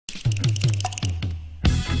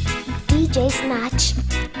DJ Snatch.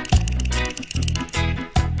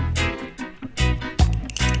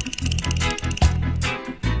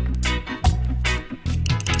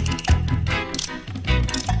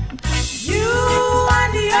 You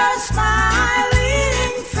and your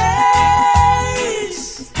smiling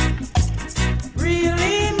face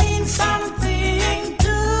really mean something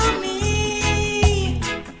to me.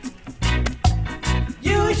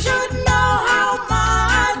 You should know how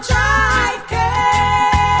much I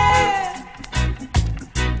care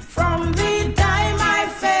from the time I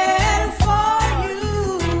fell for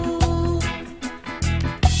you.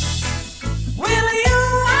 Will you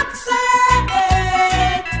accept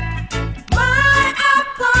my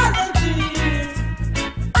apologies?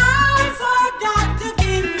 I forgot to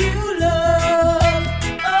give you love.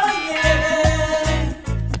 Oh yeah.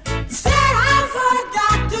 Said I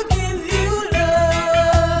forgot to give you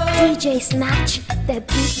love. DJ Snatch, the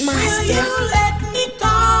beat master. Will you let me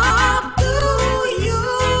talk to you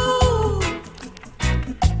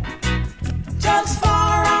just for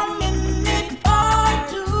a minute or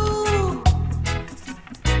two?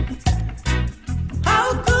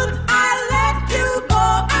 How could I let you go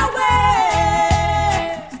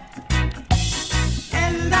away?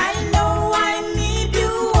 And I know I need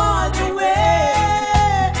you all the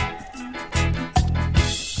way.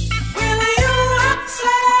 Will you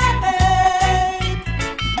accept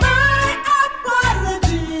my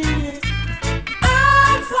apologies?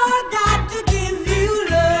 I forgot to give you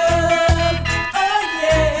love. Oh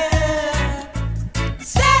yeah.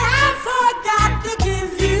 Said I forgot to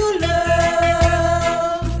give you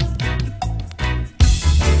love.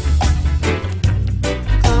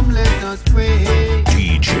 Come let us pray.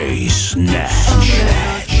 DJ Snatch.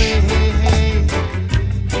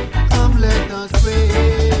 Come let us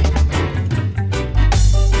pray.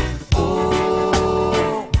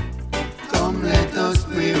 Oh, come let us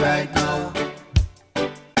pray right now.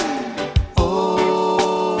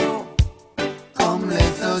 Oh, come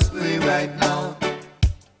let us pray right now.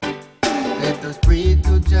 Let us pray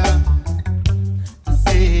to Jah to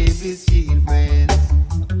save His children.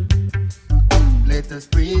 Let us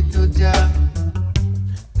pray to Jah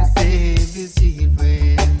to save His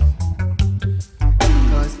children.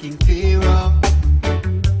 'Cause King Pharaoh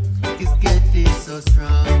is getting so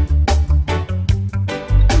strong.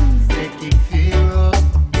 Say King Pharaoh,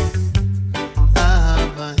 I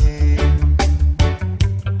have a hand.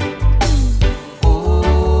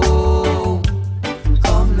 Oh,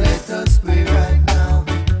 come let us pray right now.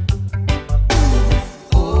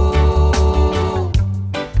 Oh,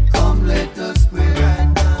 come let us pray right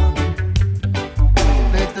now.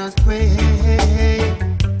 Let us pray,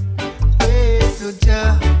 pray to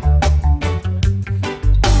Jah.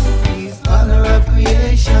 He's Father of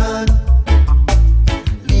creation,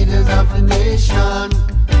 leaders of the nation.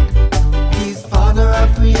 He's Father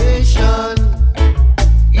of creation,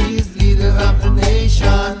 He's leaders of the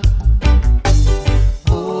nation.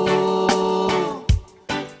 Oh,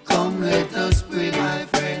 come let us pray, my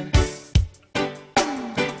friend.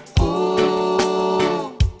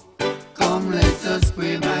 Oh, come let us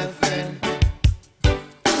pray, my friend.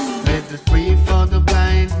 Let us pray for the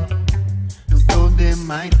blind, so they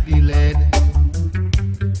might be led.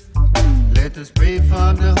 Let us pray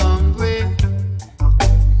for the hungry,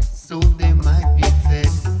 so they might be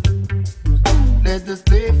fed. Let us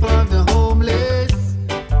pray for the homeless,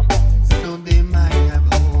 so they might have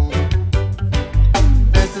a home.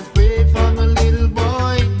 Let us pray for the little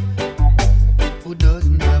boy who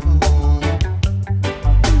doesn't have a home.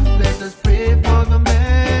 Let us pray for the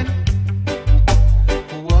man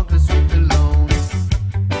who walks the street alone.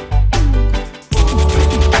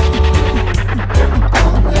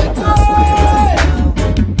 Come let us pray right now.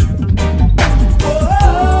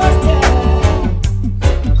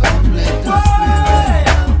 Come let us pray right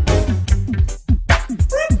now.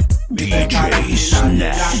 DJ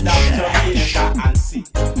Snatch. And see,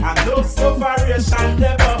 and no separation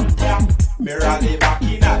never. Yeah, me rally back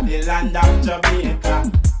in at the land of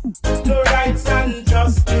Jamaica. No rights and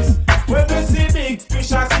justice. When we see big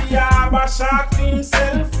fish, I see a harbor shark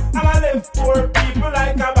himself. And I left poor people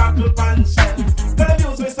like a battle pan shelf. They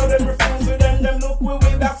use me so them refuse with them look we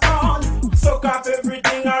with a scorn. Suck off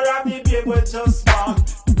everything or a baby will just spawn.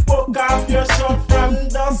 Poke off your shirt from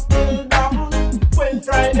dust till dawn. When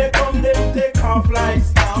Friday come, them take off like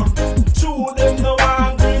storm. True, them no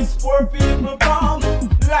angry, poor people come.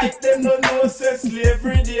 Like them no know say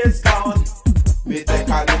slavery days gone. Me take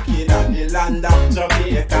a look in at the land of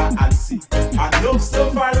Jamaica and see. And love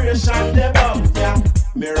separation they bout ya.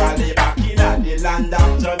 Me rally back in at the land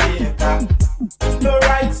of Jamaica. No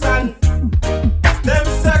rights and them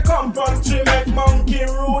say come country make monkey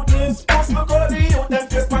root this pussy.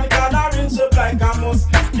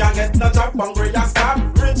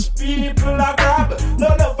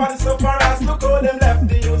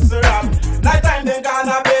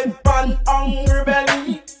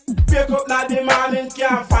 morning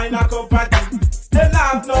can't find a cup of tea. Them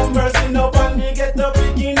have no mercy, no one me get the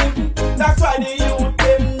beginning. That's why the youth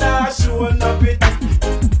them not showing no pity.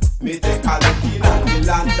 Me take a look in at the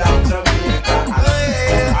land of Jamaica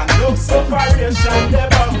and look so variation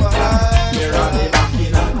never. Me rally back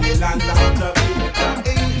in at the land of Jamaica.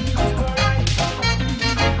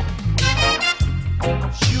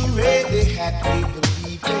 You really had me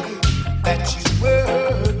believing that you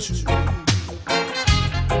were true,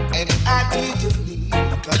 and I didn't need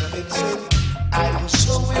convincing. I was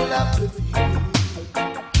so in love with you,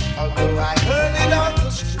 although I heard it on the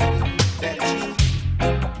street that you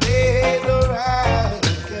played around,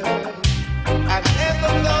 girl. I never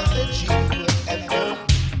thought that you would ever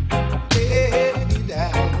let me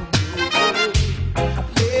down,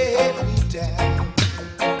 let me down.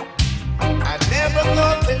 I never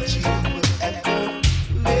thought that you would ever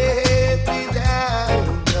let me down,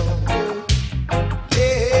 no,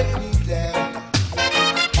 let me down.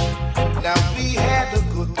 Now we had a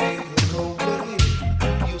good day going.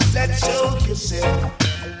 You said so yourself,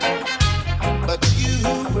 but you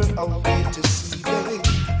were only deceiving,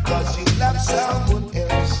 'cause you loved someone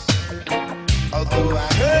else. Although I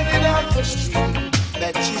heard it on the street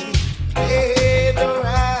that you played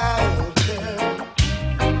around, girl.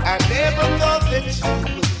 I never thought that you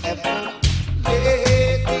would ever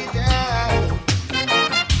let me down,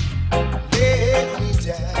 let me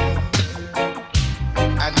down.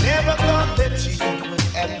 I never thought that you would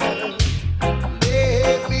ever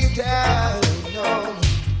let me down, no,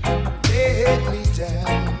 let me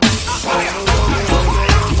down.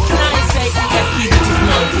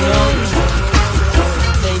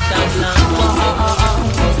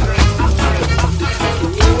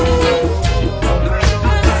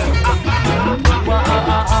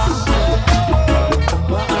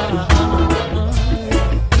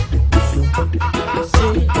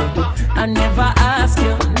 I never ask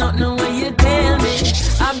you, nothing when you tell me.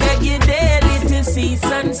 I beg you daily to cease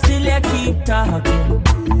and still you keep talking.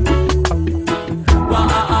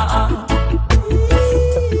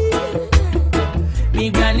 Me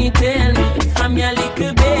granny tell me from your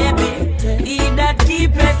little baby, he that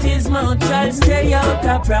keep at his mouth shall stay out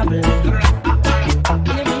of problem.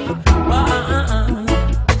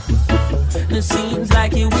 It seems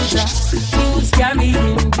like you was a news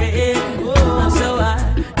carrying dread, so I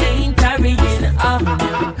ain't carrying on.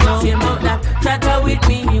 Say about that chatter with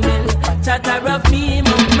me, will chatter of me,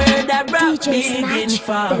 murder rap DJ begin Snatch,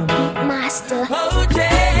 for the beat master. Oh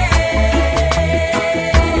yeah,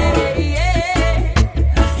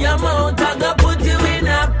 your mouth I go put you in a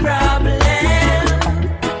problem.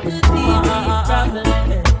 Problem.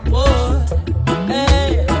 Oh,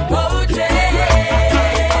 hey, oh yeah.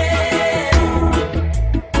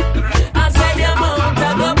 I said your mouth I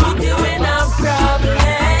go put you in a problem.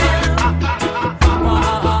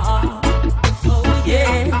 Oh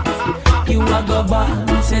yeah, you a go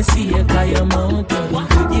bad, say see you 'cause your mouth.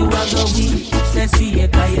 You a go weak, say see you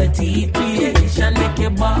 'cause your teeth. Creation make you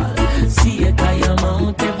ball, see you 'cause your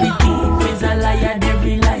mouth. Every thief is a liar,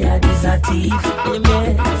 every liar is a thief.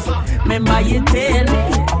 Yes, remember you tell me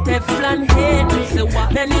Teflon hate me, so what?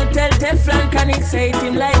 Then you tell Teflon can excite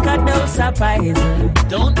him like a dose of poison.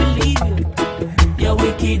 Don't believe it, you're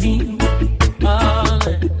wicked. Oh,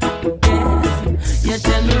 yes. You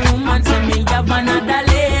tell me woman say me have another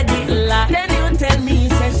lady. Then you tell me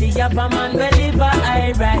say she have a man will live a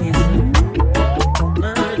high rise.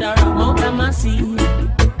 Murder out of my sea.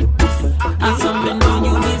 And something new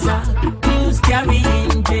you is a news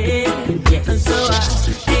carrying jail. And so I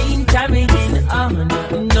ain't carrying on.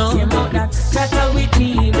 No, you about that chatter with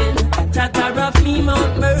me, will chatter of me,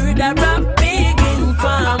 mount murder rap big in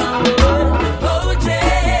farm. Oh, DJ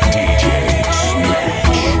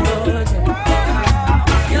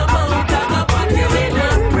your mouth I go put you in a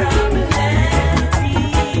problem.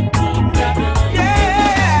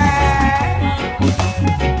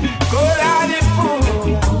 Go down the fool.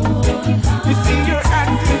 You see you're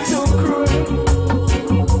acting so cruel.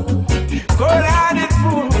 Go down the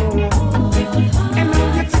fool. And now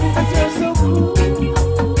you think that you're so cool.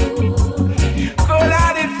 Go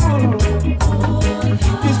down the fool.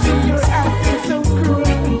 You see you're acting so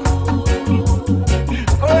cruel.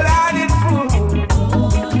 Go down the fool.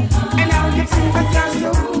 And now you think that you're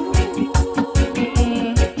so cool.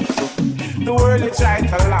 The world you try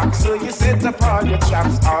to lock, so you set up all your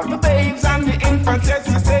traps. All the babes and the infants, yes,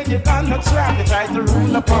 you say you're gonna trap. You try to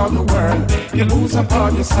rule upon the world, you lose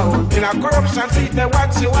upon your soul. In a corruption seat, they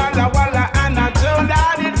watch you walla walla and a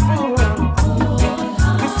Jordan fool.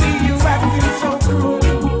 You see you acting so cruel.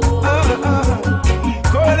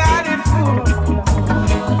 Cold-hearted fool.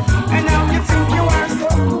 And now you think you are so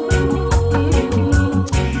cool.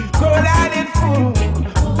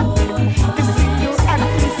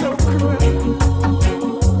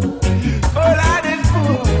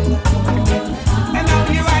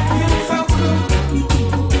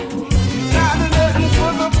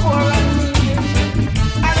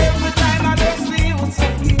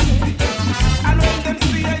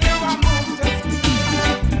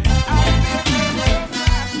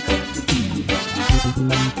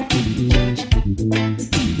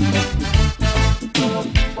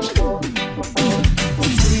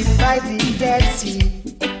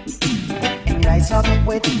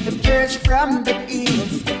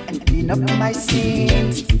 clean up my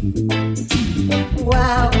sins.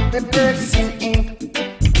 While the birds sing,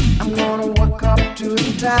 I'm gonna walk up to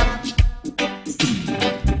the top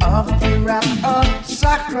of the rock of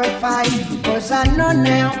sacrifice, 'cause I know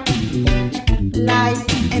now life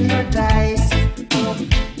and no dice.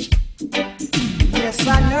 Yes,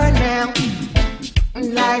 I know now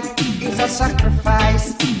life is a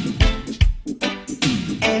sacrifice,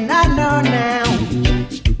 and I know now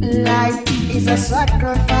life is a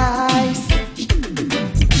sacrifice.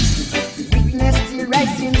 Witness the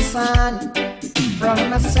rising sun from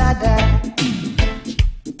Masada.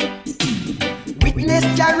 Witness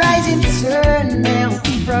the rising sun now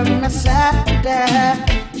from Masada.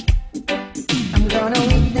 I'm gonna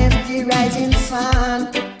witness the rising sun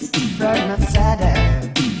from Masada.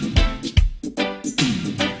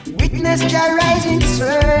 Witness the rising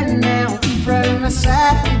sun now from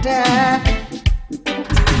Masada.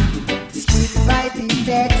 Sleep by the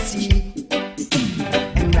Dead Sea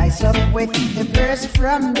and rise up with the birds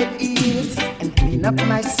from the hills and clean up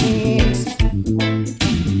my sins.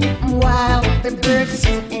 While the birds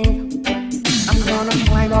sing, I'm gonna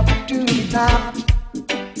climb up to the top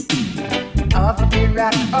of the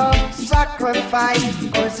rock of sacrifice,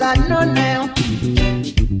 'cause I know now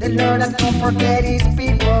the Lord has not forget his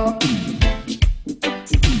people.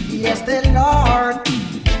 Yes, the Lord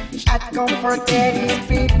has not forget his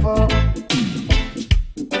people.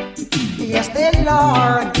 Yes, the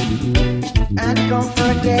Lord has not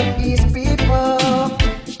forget his people.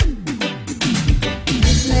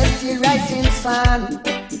 Witness the rising sun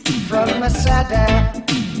from Masada.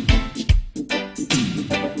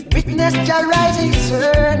 Witness the rising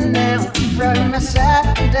sun now from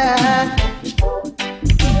Masada.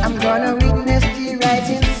 I'm gonna witness the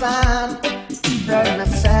rising sun from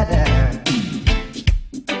Masada.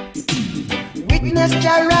 Witness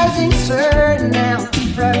the rising sun now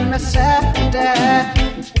from Masada.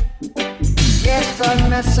 Yes, from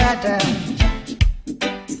Masada.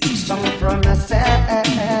 Song from Masada.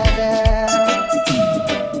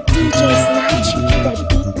 DJ Snatch, the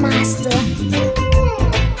beat master.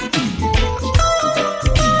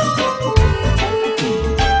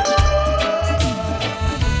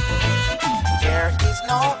 There is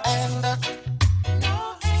no end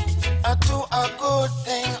to a good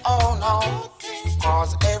thing, oh no.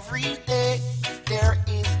 'Cause every day there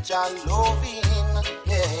is Jah loving,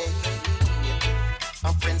 yeah.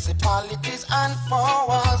 Principalities and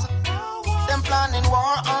powers, them planning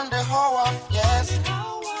war on the hour, yes.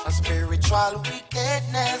 A spiritual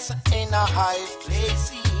wickedness in a high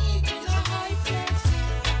places.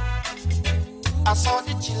 I saw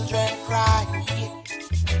the children cry,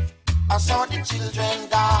 I saw the children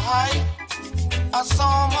die. I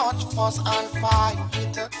saw much fuss and fight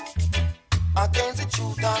against the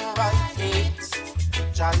truth and right.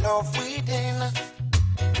 Jah love within,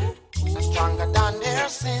 stronger than their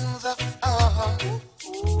sins.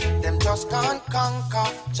 Them just can't conquer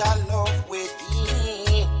Jah love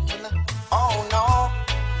within. Oh no,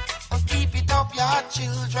 keep it up, your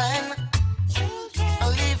children,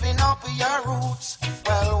 living up your roots.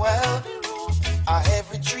 Well,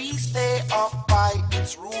 every tree stay up by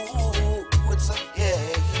its roots.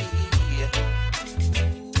 Yeah.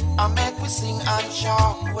 I make we sing and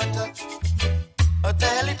shout,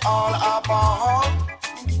 tell it all about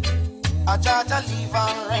a Jah live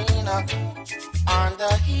and reign, and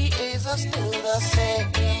he is still the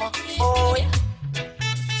same. Oh yeah.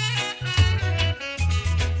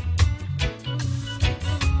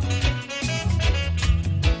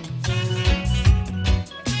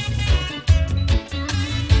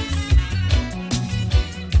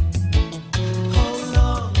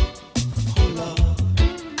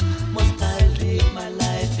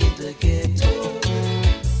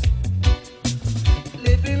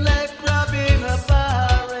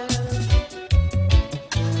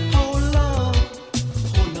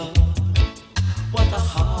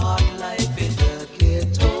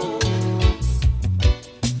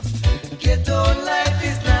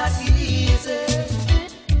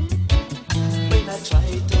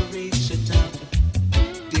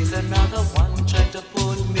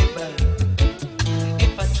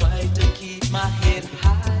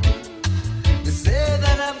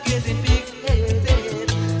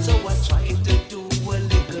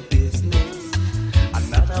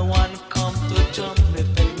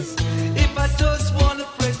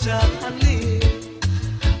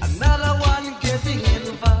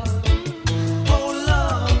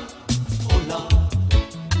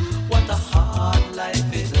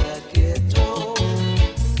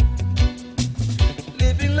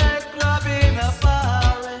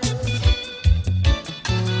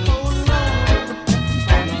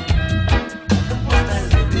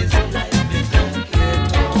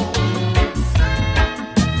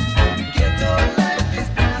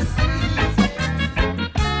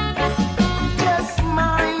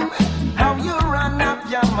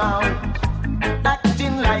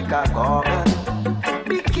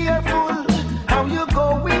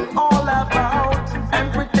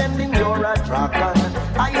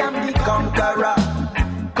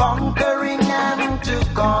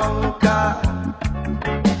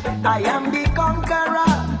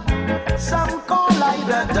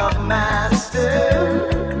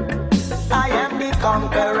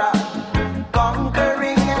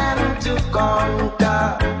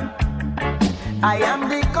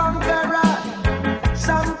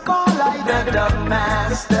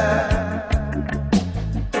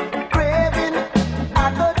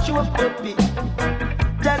 the pit.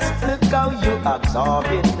 Just look how you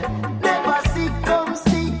absorbing. Never see, come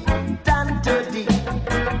see, done to thee.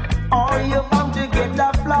 Or you're bound to get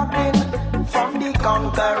a flogging from the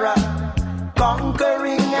conqueror,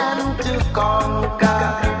 conquering and to conquer.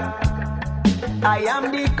 I am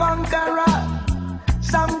the conqueror,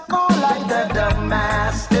 some call either the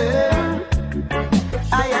master.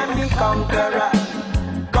 I am the conqueror,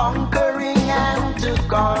 conquering and to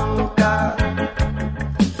conquer.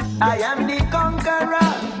 I am the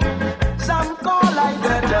conqueror, some call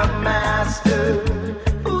either the master.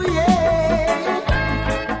 Ooh yeah.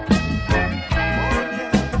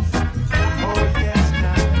 Oh yes,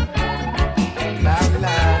 la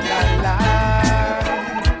la la la.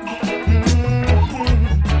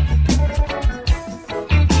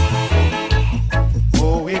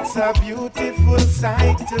 Oh, it's a beautiful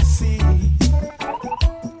sight to see.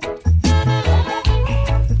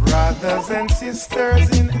 Brothers and sisters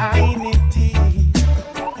in unity.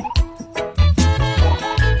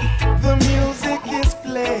 The music is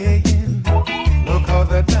playing. Look how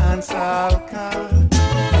the dance all come.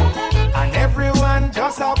 And everyone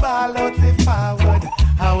just a ball out the forward.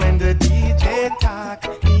 And when the DJ talk,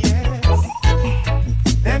 yes,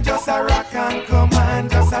 them just a rock and come on,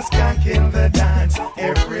 just a skank in the dance.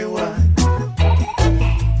 Everyone,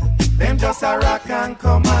 them just a rock and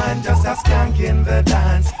come on, just a skank in the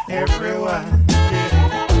dance. Everyone, yeah.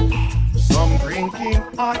 Some drinking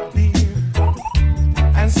hot beer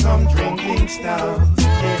and some drinking stout,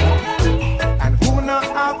 yeah. And who not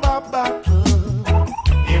have a bottle,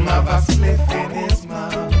 him have a spliff in his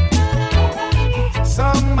mouth.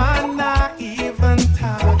 Some man not even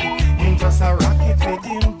talk, him just a rocket with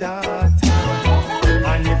him daughter.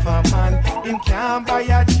 And if a man him can't buy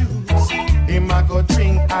a juice, him a go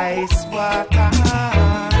drink ice water.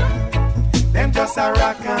 Them just a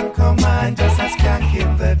rock and come on, just a skank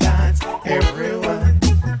in the dance. Everyone,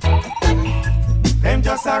 them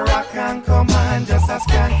just a rock and come on, just a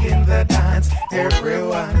skank in the dance.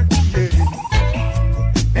 Everyone, yeah.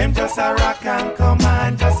 Them just a rock and come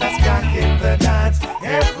on, just a skank in the dance.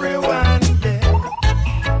 Everyone,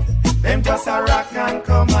 yeah. Them just a rock and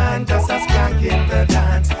come on, just a skank in the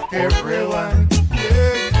dance. Everyone,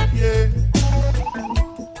 yeah, yeah.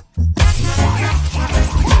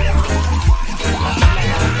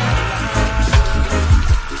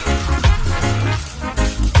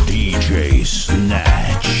 DJ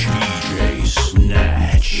Snatch. DJ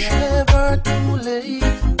Snatch. Never too late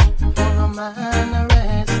for a man to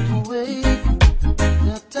rest away.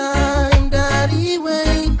 The time that he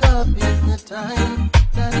wake up is the time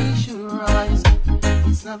that he should rise.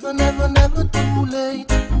 It's never, never, never too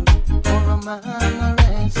late for a man to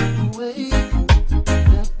rest away.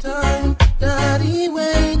 The time that he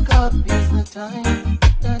wake up is the time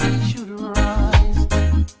that he should rise.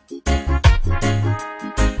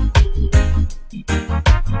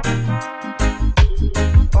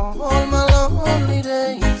 All my lonely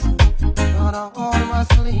days, not all my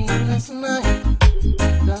sleepless nights.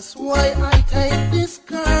 That's why I take this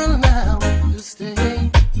girl now to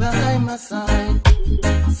stay by my side.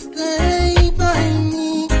 Stay by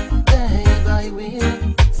me, stay by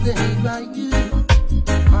will, stay by you.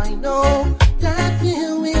 I know that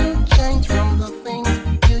you will change from the things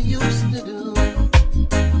you used to do.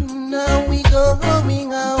 Now we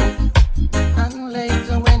going out, and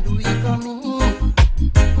later when we come in,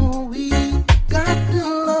 we got to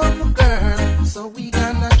love a girl, so we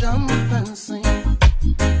gonna jump and sing.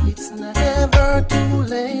 It's never too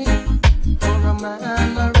late for a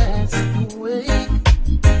man to rest awake.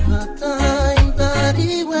 The time that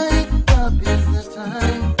he wake up is the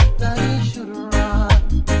time that he should run.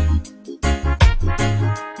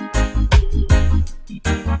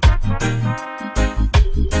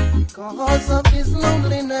 Because of his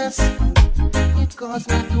loneliness, it caused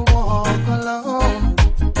me to walk alone.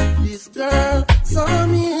 This girl saw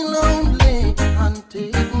me lonely and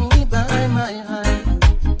take me by my hand.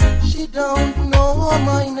 She don't know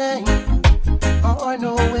my name or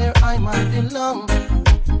know where I might belong.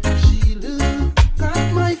 She look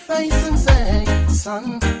at my face and say,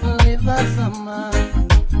 son, live as a man.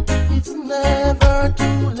 It's never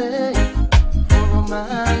too late for a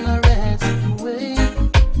man to rest away.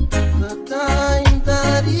 The time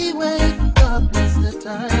that he wake up is the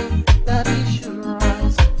time that he should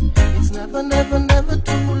rise. It's never, never, never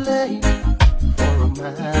too late for a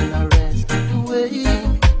man to rest away.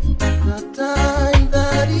 The time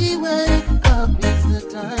that he wake up is the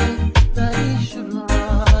time that he should rise.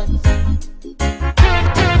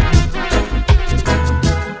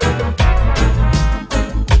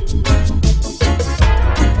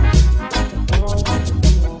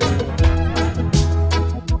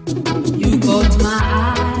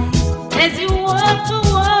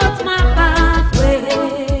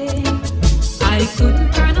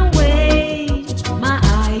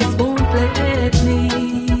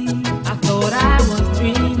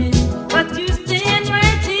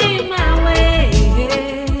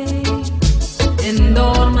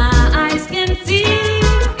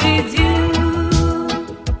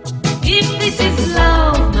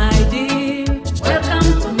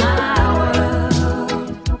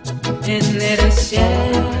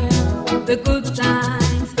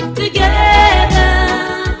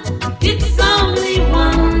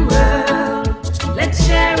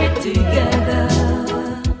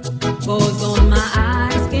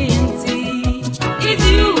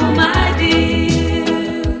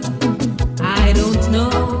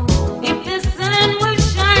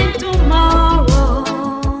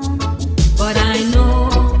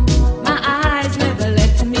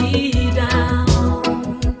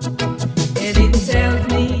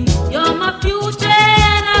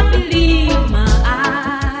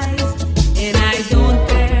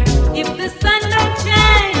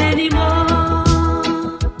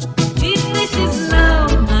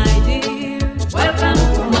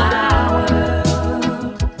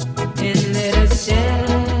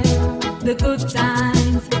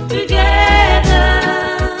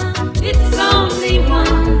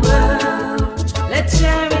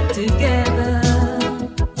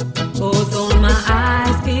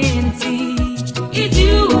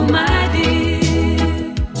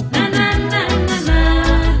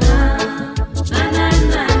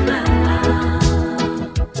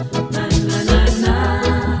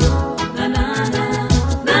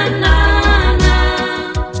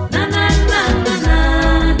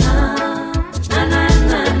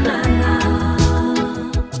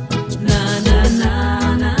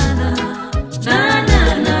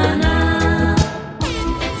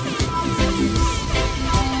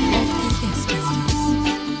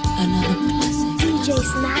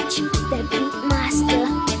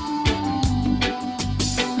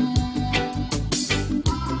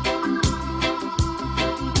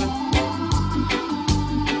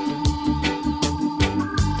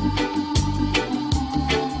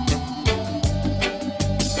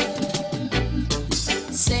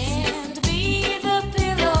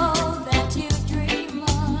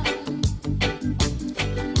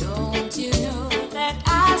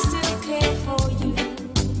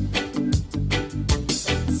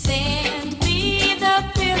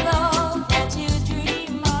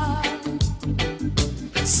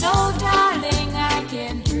 So darling, I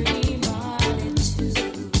can dream on it too.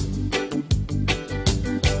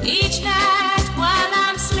 Each night while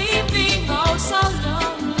I'm sleeping, oh so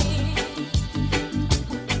lonely,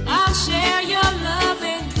 I'll share your love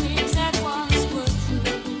and dreams that once were true.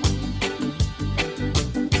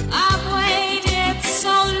 I've waited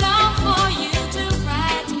so long for you to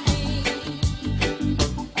write me,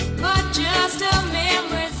 but just a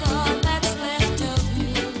memory's all that's left of you.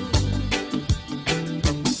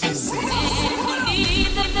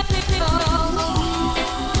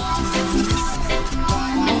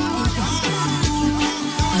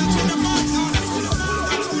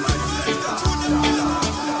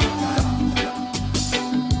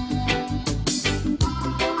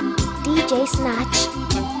 DJ Snatch.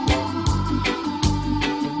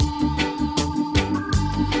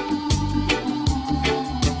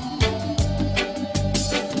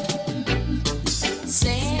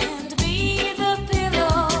 Send me the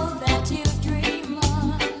pillow that you dream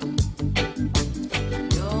on.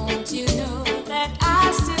 Don't you know that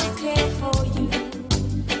I still care for you?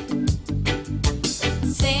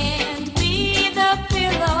 Send me the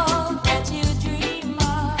pillow that you dream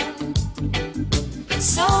on.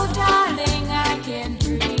 So darling, I can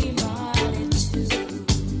dream on it too.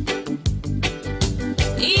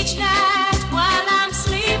 Each night while I'm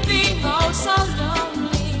sleeping, oh so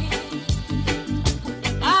lonely,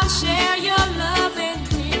 I'll share your love and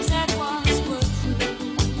dreams that once were true.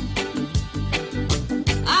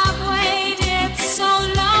 I've waited so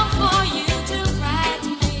long for you to write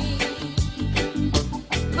me,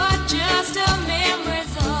 but just a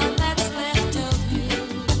memory's all that's left of you.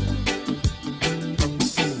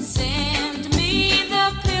 Send me the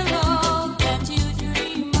pillow that you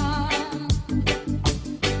dream on.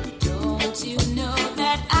 Don't you know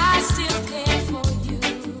that I still care for you?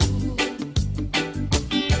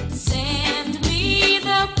 Send me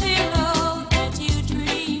the pillow that you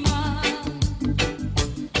dream on.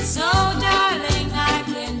 So darling, I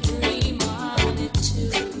can dream on it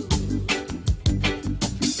too.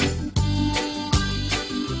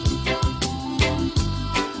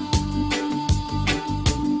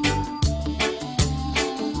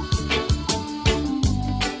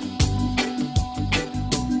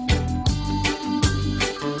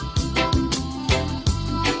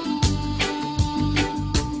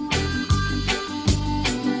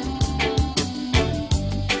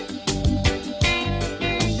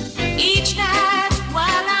 Each night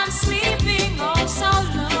while I'm sleeping, oh so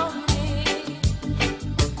lonely,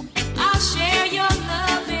 I'll share your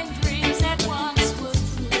love and dreams that once were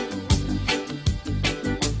true.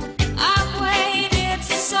 I've waited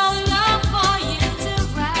so long for you to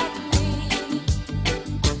write me,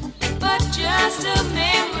 but just a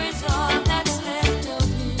memory's all that's left of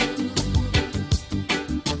you.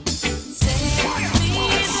 Send me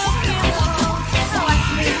the pillow So I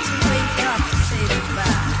need to wake up to say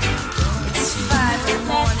goodbye. It's 5 in the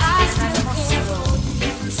morning and I must go.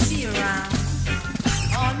 See you around.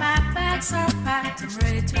 All my bags are packed, I'm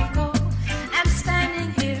ready to go. I'm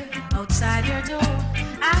standing here outside your door.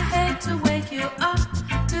 I hate to wake you up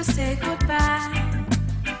to say goodbye,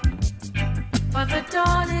 but the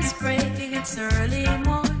dawn is breaking, it's early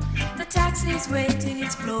morn. The taxi's waiting,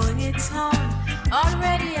 it's blowing its horn.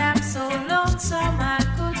 Already I'm so lonesome I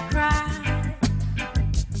could cry.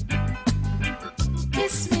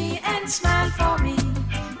 Kiss me and smile for me.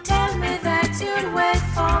 Tell me that you'll wait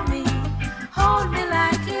for me. Hold me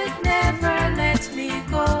like you'd never let me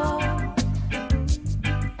go.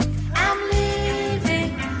 I'm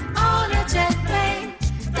leaving on a jet plane.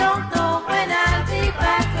 Don't know when I'll be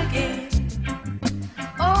back again.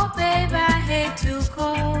 Oh babe, I hate to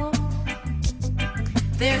go.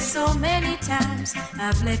 There's so many times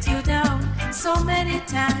I've let you down. So many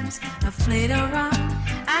times I've played around.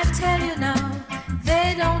 I tell you now,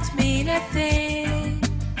 they don't mean a thing.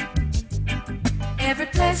 Every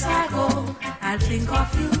place I go, I'll think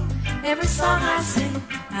of you. Every song I sing,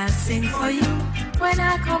 I'll sing for you. When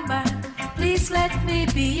I come back, please let me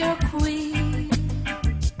be your queen.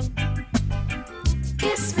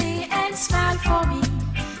 Kiss me and smile for me.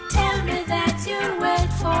 Tell me that you'll wait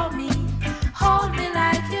for me. Hold me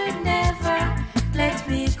like you'd never let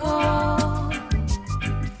me go.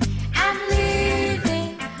 I'm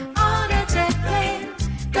leaving on a jet plane.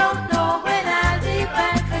 Don't know when I'll be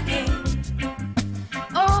back again.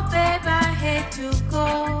 Oh babe, I hate to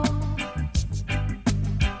go.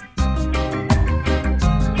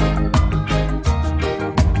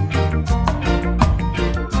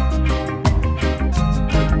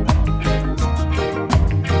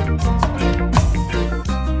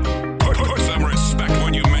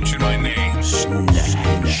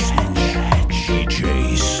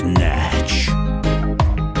 DJ Snatch.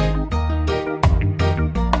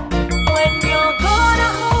 When you're gonna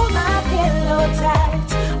hold my pillow tight,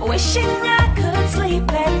 wishing I could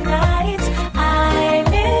sleep at night. I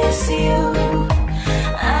miss you,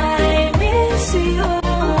 I miss you.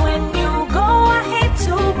 When you go, I hate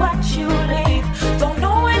to watch you leave. Don't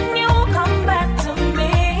know when you'll come back to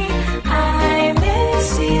me. I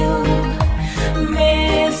miss you,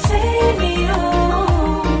 missing you.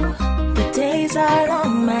 The days are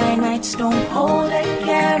long, my nights don't hold a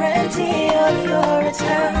guarantee of your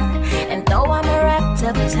return. And though I'm wrapped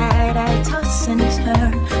up tight, I toss and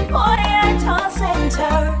turn. Boy, I toss and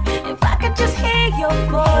turn. If I could just hear your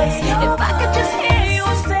voice, if I could just hear you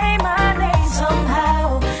say my name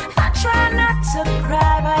somehow. I try not to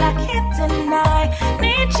cry, but I can't deny.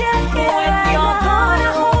 Need you here when you're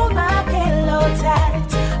gonna hold my pillow tight,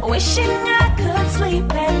 wishing I could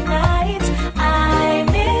sleep at night. I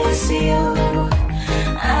miss you,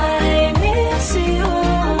 I miss you.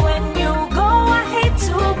 When you go, I hate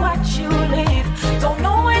to watch you leave. Don't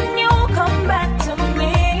know when you'll come back to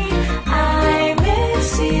me. I miss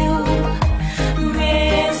you,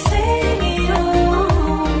 missing you.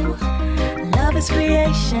 Love is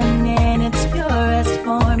creation in its purest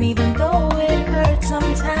form, even though it hurts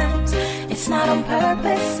sometimes. It's not on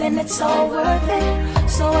purpose and it's all worth it.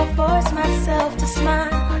 So I force myself to smile.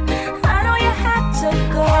 I know you had to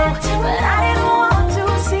go, but I didn't want to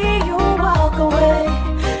see you walk away.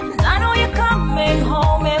 And I know you're coming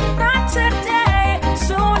home, if not today,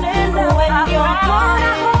 soon enough. When you're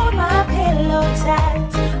gonna hold my pillow tight,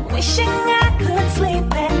 wishing I could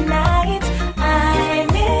sleep at night. I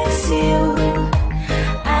miss you,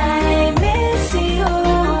 I miss you.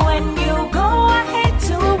 When you go, I hate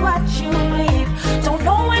to watch you leave. Don't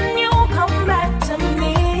know when you'll come back to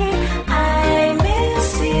me. I miss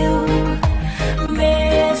you,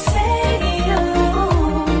 missing you.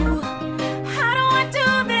 How do I do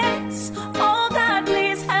this? Oh God,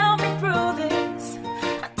 please help me through this.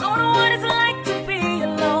 I don't know what it's like to be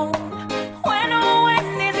alone. When, oh, when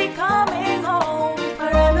is he coming home?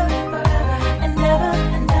 Forever, forever, and never,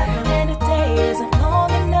 and never. And the day isn't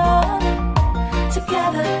long enough.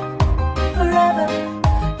 Together, forever,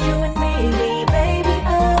 you and me, we baby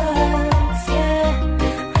us, yeah.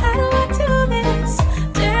 How do I do this?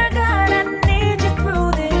 Dear God, I need you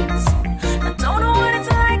through this. I don't know what it's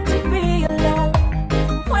like to be alone.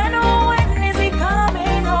 When, oh, when is he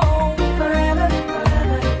coming home? Forever,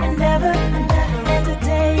 forever, and ever, and ever. And the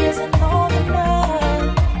day isn't long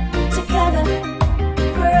enough. Together,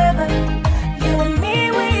 forever, you and me,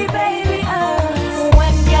 we baby us.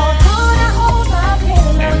 When you're gonna hold my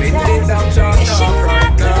pillow Everything's tight, up, shut wishing up I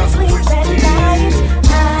right could now. sleep at night.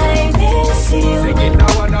 I miss you, Sing it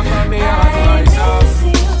now and up on me heart I right now. miss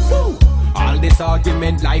you. All this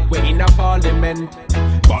argument like we're in a parliament,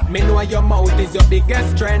 but me know your mouth is your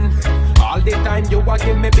biggest strength. All the time you a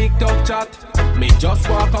give me big tough chat, me just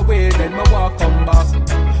walk away then me walk come back.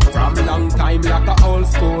 From long time like a old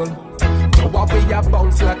school, so what we a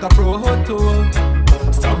bounce like a pro tool.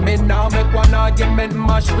 So me now make one argument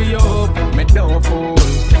mash we up, me no fool.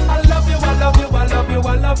 I love you, I love you, I love you,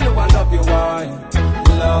 I love you, I love you, I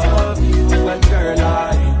love you, and girl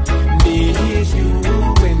I need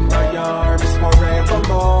you in my arms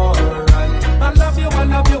forevermore. And I love you, I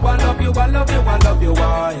love you, I love you, I love you, I love you,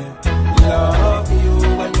 I love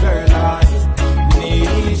you, and girl I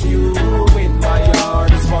need you in my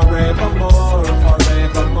arms forevermore,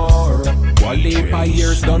 forevermore. One leap of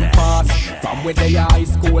years done fast. From with the high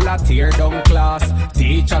school I tear down class.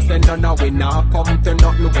 Teachers say no, no, we not come to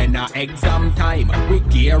nothing when a exam time. We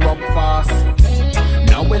gear up fast.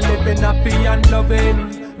 Now we living happy and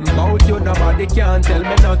loving. About you nobody can tell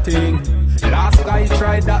me nothing. Last guy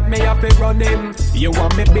tried that, me have to run him. You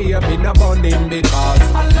want me baby, no bun him. Because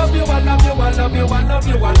I love you, I love you, I love you, I love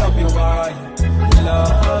you, I love you, I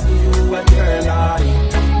love you, and girl I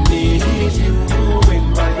need you in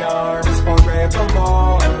my arms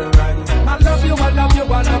forevermore. I love you, I love you,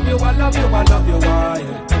 I love you, I love you, I love you,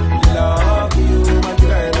 I love you, and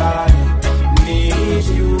girl I need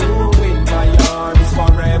you in my arms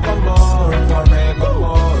forevermore,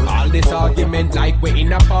 forevermore. All this argument like we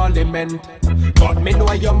in a parliament, but me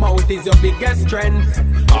know your mouth is your biggest strength.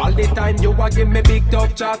 All the time you a give me big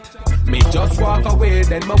tough chat, me just walk away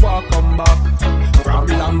then me walk come back. From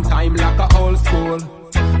long time like a old school,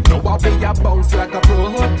 now I be a bounce like a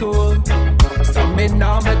pro tool. So me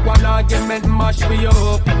now make one argument mash me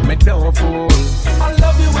up, me no fool. I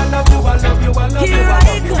love you, I love you, I love you, I love you, I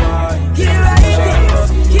love you, I Here I come,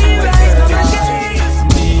 here I come again.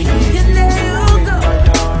 You there you go,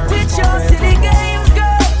 with your silly games,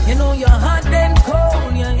 girl. You know you're hot and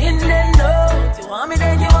cold, you're in and out. You want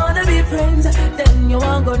friends. Then you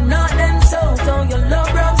want go north and south. So your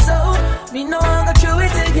love rub so me no want go through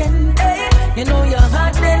it again. Hey, you know you're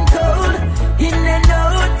hot and cold, in and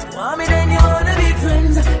out. Want me then you wanna be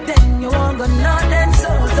friends. Then you want go north and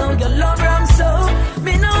south. So your love rub so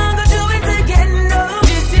me no want go through it again. No,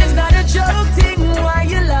 this is not a joke thing. Why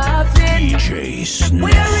you laughing? DJ Snatch.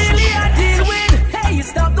 We really are deal with. Hey, you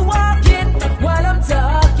stop the walking while I'm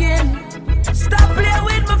talking. Stop playing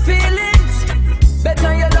with my feelings.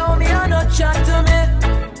 Better you know me and not chat to me.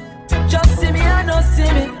 Just see me and not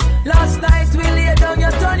see me. Last night we lay down,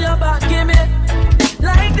 you turn your back, give me.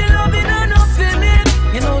 Like the loving and not feel me.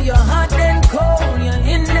 You know you're hot and cold, you're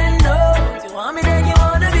in and out. You want me then you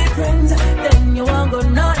wanna be friends. Then you want go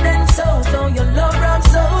north and south. So your love rap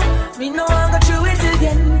so me know I go through it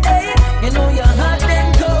again. Hey, you know you're hot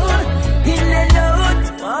and cold, in and out.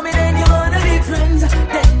 Want me then you wanna be friends.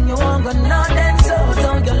 Then you want go north and south. So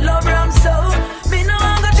your love rap so me know I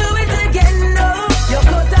go through it again. No, you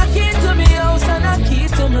got a key to me house and a key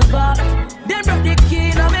to me back. Then brought the key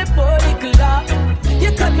on me body clock.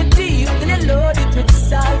 You cut me deep and you load it with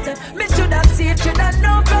salt. Me should have seen, should have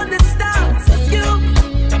known from the start. So you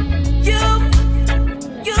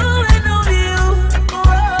and only you, oh,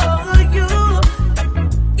 you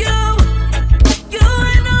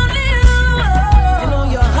and only you. You know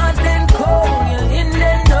you're hot and cold, you're in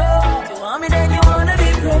and out. You want me then you wanna be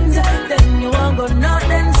friends. Then you want go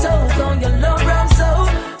north and south. So your love rap so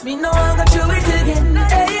me know I go through it again.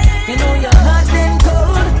 Hey, you know you're hot and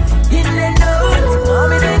cold, in and out. You want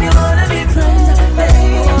me then you wanna be friends. Then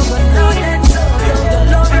you want go north and south. So your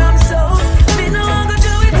love rap so me know I go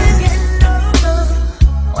through it again.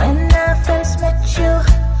 When I first met you,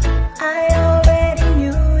 I already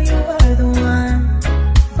knew you were the one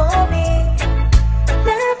for me.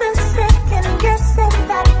 Never second guessing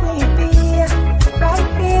that we'd be right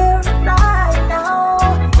here, right now.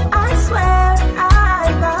 I swear I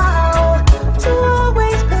vow to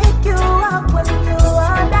always pick you up when you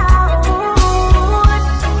are down.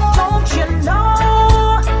 Don't you know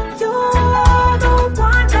you are the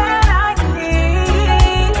one that I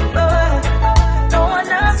need, but no one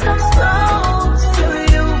else comes close to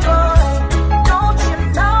you, boy. Don't you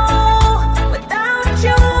know without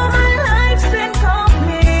you my life's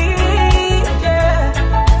incomplete? Yeah,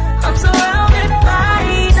 I'm surrounded by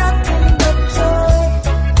nothing but joy.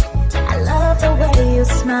 I love the way you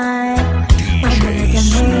smile when you look at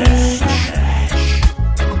me.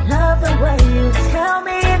 I love the way you tell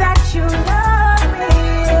me that you love me.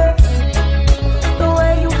 The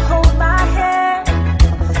way you hold my hand,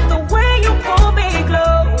 the way you pull me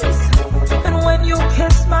close, and when you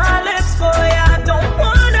kiss my lips, boy, I don't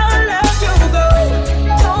wanna let you go.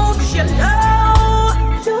 Don't you know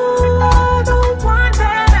you are the one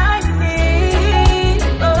that I need,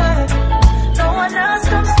 but no one else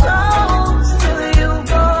comes close to you,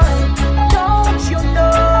 boy. Don't you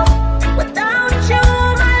know without you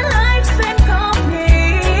my life's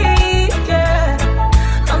incomplete?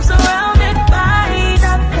 Yeah, I'm surrounded by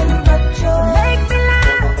nothing but joy. Make me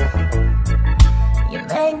laugh, you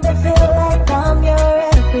make me feel like I'm your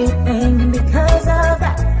everything, and because of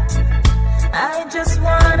that, I just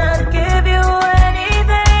wanna give you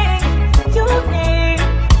anything you need.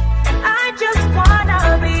 I just wanna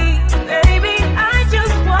be, baby, I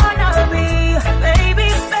just wanna be, baby,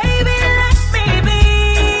 baby, let me be.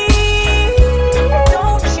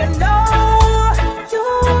 Don't you know you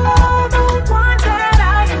are the one that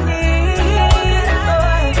I need,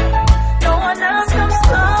 boy. No one else comes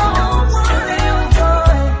close to you,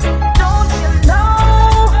 boy. Don't you know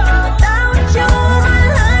without you my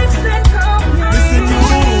life's incomplete?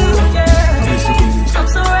 Yeah, I'm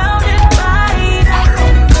surrounded by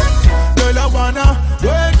nothing but joy. Girl, I wanna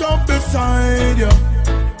wake up beside you.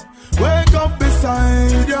 Wake up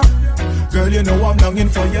beside you. Girl, you know I'm longing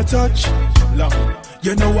for your touch.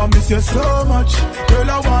 You know I miss you so much. Girl,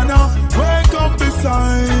 I wanna wake up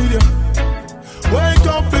beside you. Wake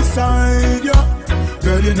up beside you.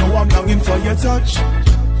 Girl, you know I'm longing for your touch.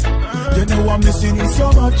 You know I'm missing you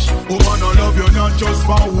so much. Oh man, I love you not just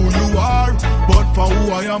for who you are, but for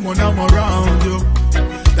who I am when I'm around you.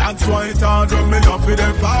 That's why it's hard when me love you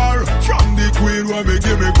that far from the queen where me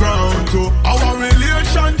give me ground to. Our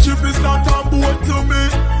relationship is not a boat to me.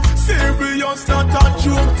 Serious, not a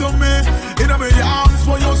joke to me. In my arms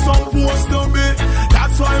when you're supposed to be.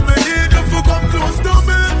 That's why me need you to come close to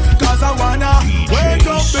me. Cause I wanna wake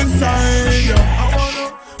up beside you. I wanna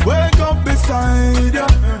wake up beside you.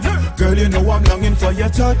 Girl, you know I'm longing for your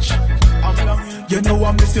touch. You know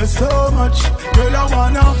I miss you so much. Girl, I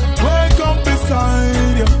wanna wake up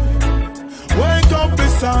beside you. Wake up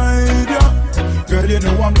beside you. Girl, you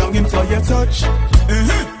know I'm longing for your touch.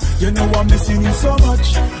 You know I'm missing you so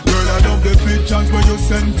much. Girl, I love the pictures when you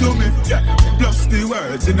send to me. Plus the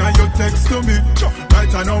words in your text to me.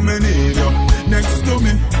 Right I know me need you next to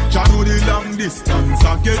me. Try know the long distance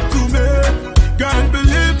I get to me. Girl,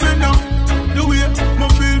 believe me now. The way I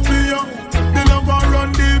feel for you, the love I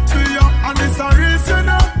run deep for you, and it's a reason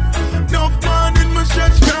now. Enough man in my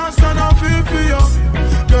stretch grass and I feel for you.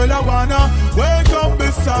 Girl, I wanna wake up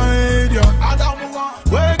beside you. I don't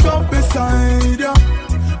wanna wake up beside you.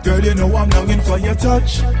 Girl, you know I'm longing for your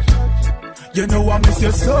touch. You know I miss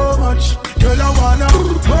you so much. Girl, I wanna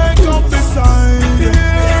wake up beside you.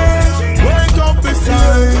 Wake up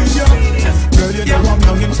beside you. Girl, you know I'm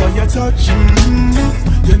longing for your touch.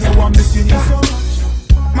 You know I'm missing you so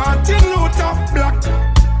much. Martin Luther, black.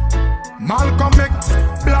 Malcolm X,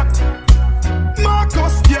 black.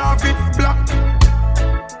 Marcus Garvey, black.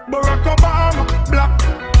 Barack Obama, black.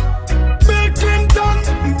 Bill Clinton,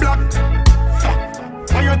 black.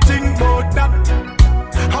 How you think about that?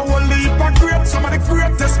 How a leap of great, some of the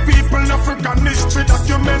greatest people in African history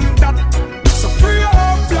document that. So free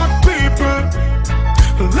up black people.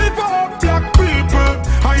 Live up black people.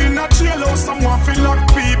 I in a jailhouse, someone feel like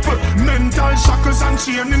people. Mental shackles and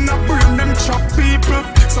chain in a brain, them trap people.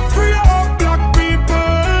 So free up black people.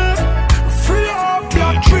 Free up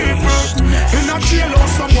black people. In a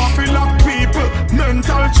jailhouse, someone feel like people.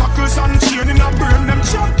 Mental shackles and chain in a brain, them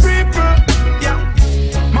trap people. Yeah,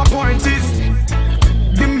 my point is,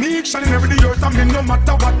 the meek shall never the earth, and me no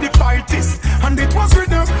matter what the fight is. And it was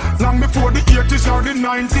written long before the 80s or the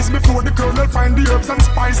 90s, before the colonel find the herbs and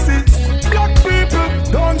spices. Black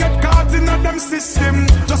people don't get caught in a them system.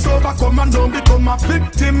 Just overcome and don't become a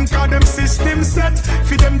victim. Cause them system set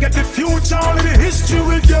for them get the future, only the history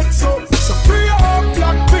will get. So free up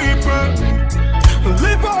black people.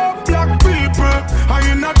 Live up black people. I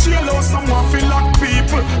in a jailhouse, someone feel like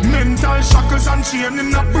people. Mental shackles and chain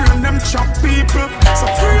in a brain, them trap people. So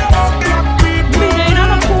free up black people. Me ain't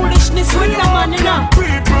on a foolishness with the man enough.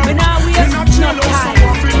 Me now we have no time.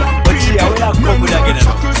 But yeah, we have come with again.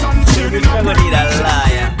 We never need a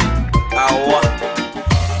liar.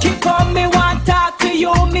 Keep on me want talk to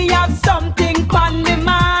you. Me have something on me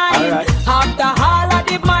mind. Right. After all of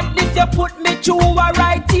the madness, you put me through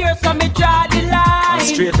right here, so me draw the line.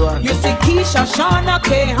 Straight one. You see Keisha, Shauna,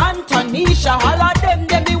 K, Antonisha, all of them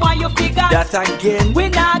me want you figure. That again. We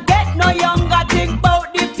not get no younger, think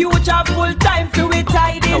about the future, full time for we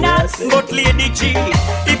tidying up. But Lady G,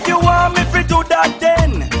 if you want me to do that,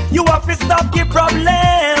 then you have to stop the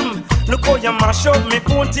problem. Look how you mash up me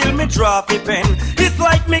phone till me drop a pen. It's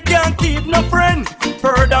like me can't keep no friend.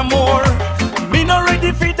 Furthermore, me not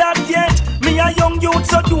ready for that yet. Me a young youth,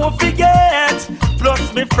 so don't forget.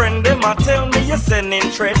 Plus me friend them a tell me you sending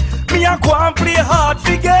threat. Me a go and play hard,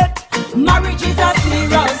 forget. Marriage is a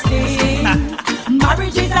serious thing.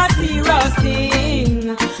 Marriage is a serious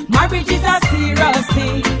thing. Marriage is a serious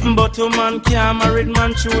thing. But a man can't marry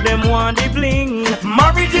man through them want the bling.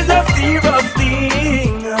 Marriage is a serious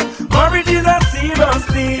thing. Marriage is a serious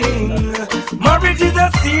thing. Marriage is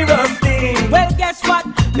a serious thing. Well, guess what?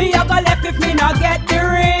 Me a go left if me not get the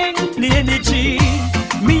ring. Lady G,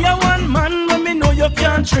 me a one man when me know you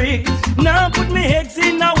can't trick. Now put me eggs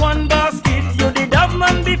in a one basket. You did have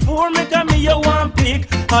man before me, tell me you want pick.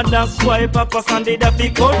 And that's why Papa Sunday that be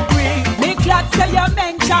good quick. Me glad say you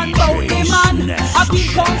mention about the man. I been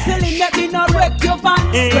counseling, let me not wreck your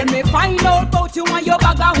van. When me find out about you and your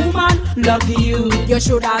bag of woman, lucky you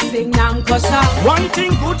should have sing Nankosa. One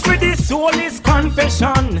thing good for this soul is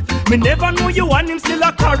confession. Me never know you want him still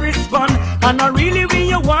a correspond. And I really when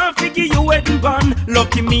you want figure you wedding band.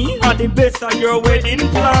 Lucky me are the best of your wedding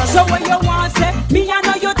plan. So when you want say, me I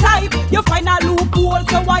know your type. You find a loophole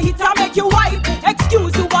so I hit and make you wife.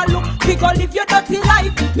 Excuse you a look, because live your dirty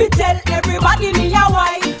life. Me tell everybody me a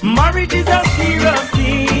wife. Marriage is a serious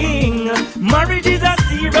thing. Marriage is a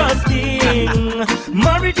serious thing.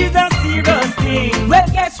 Marriage is a serious thing. Well,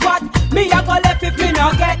 guess what? Me a go left if me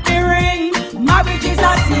not get the ring. Marriage is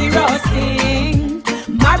a serious thing.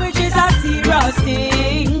 Marriage is a serious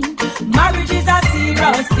thing. Marriage is a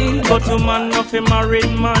serious thing. But a man not a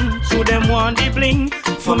married man, so them want the bling.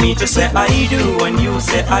 For me to say I do and you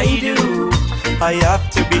say I do, I have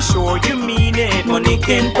to be sure you mean it. Money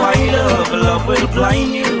can buy love, love will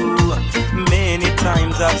blind you. Many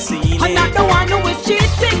times I've seen I'm it. not the one who is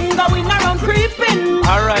cheating, going around creeping.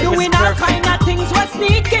 Alright, doing all kind of things we're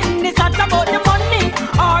sneaking. It's not about the money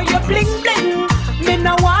or your bling bling. Me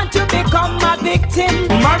no want to become a victim.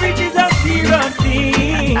 Marriage is a serious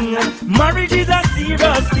thing. Marriage is a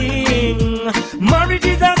serious thing. Marriage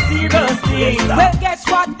is a serious thing. Well, guess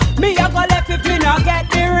what? Me a go left if you not get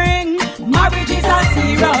the ring. Marriage is a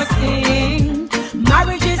serious thing.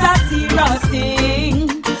 Marriage is a serious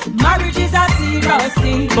thing. Marriage is a serious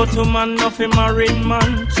thing. But a man of a married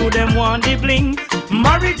man, to them want the bling.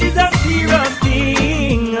 Marriage is a serious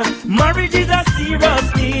thing. Marriage is a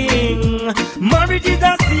serious thing. Marriage is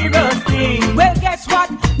a serious thing. Well, guess what?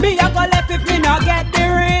 Me a go left if me not get the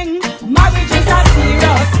ring. Marriage is a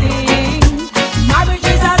serious thing. Marriage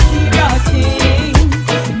is a serious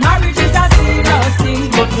thing. Marriage is a serious thing.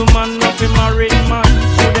 But a man of a married man,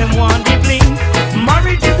 to them want the bling.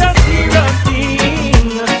 Marriage is a serious thing.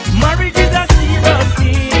 Marriage is a serious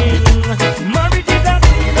thing. Marriage is a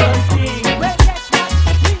serious thing. Well, guess what?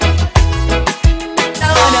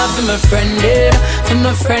 For my friend them, for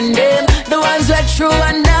my friend them, the ones that true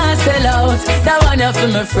and not sell out. That one for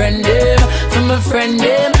my friend them, for my friend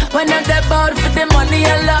them. When not about for the money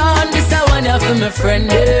alone, this a one for my friend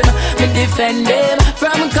them. Me defend them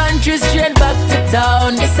from country straight back to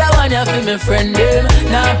town. This a one for my friend them,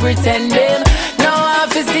 not pretend them. No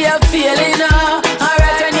office see a feeling now.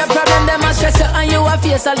 Alright, when your problem them a stress you and you a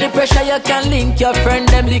face all the pressure, you can link your friend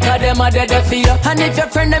them because them a dead for you. And if your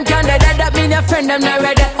friend them can't dead, that mean your friend them not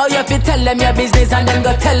ready. How you fi tell them your business and then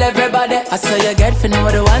go tell everybody. I saw you get for know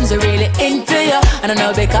the ones who really into you. And I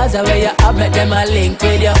know because of where you have met them a link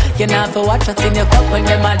with you. You not for watch what's in your cup when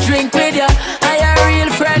them a drink with you. And your real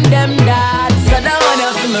friend them that. So that one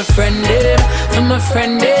for my friend them, for my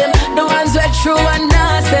friend them. The ones who are true and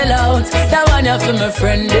not sell out. That one for my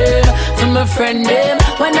friend them, for my friend them.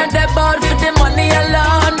 When not about for the money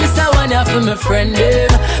alone. This a one for my friend them.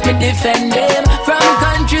 Me defend them from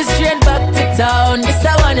country straight back to town. This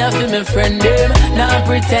a one for my friend them. Not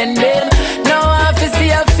pretend them. No office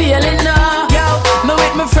see a feeling now. Yo, me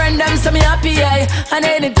with my friend them so me happy, yeah. And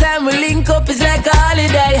anytime we link up it's like a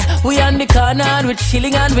holiday. We on the corner and we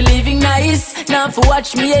chilling and we living nice. Now for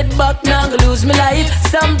watch me head back, now go lose my life.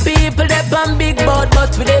 Some people they on big boat,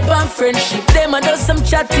 but we they on friendship. Them a do some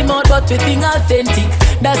chatty mouth, but we think authentic.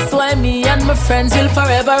 That's why me and my friends will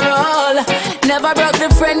forever roll. Never broke the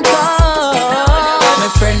friend code. My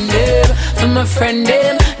friend them, for my friend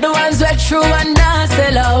them. The ones who are true and not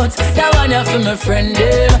sell out. That one for my friend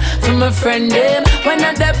them, for my friend them. When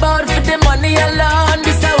not about for the money alone.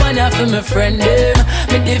 This a one for my friend them.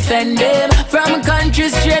 Me defend them from country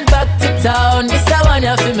straight back to town. This a one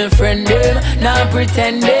for my friend them. Not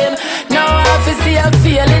pretend them. No office see a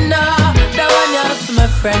feeling now. That one for my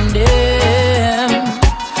friend them.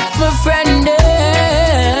 My friend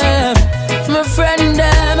them. My friend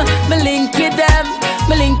them. Me link with them.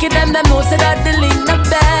 Me link with them. Them know say that the link not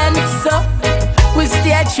bend. So we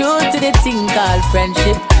stay true to the thing called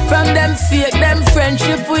friendship. From them fake, them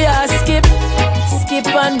friendship we are skip. Skip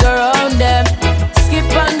and go round them. Skip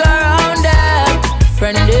and go round them.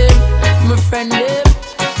 Friend them, my friend them.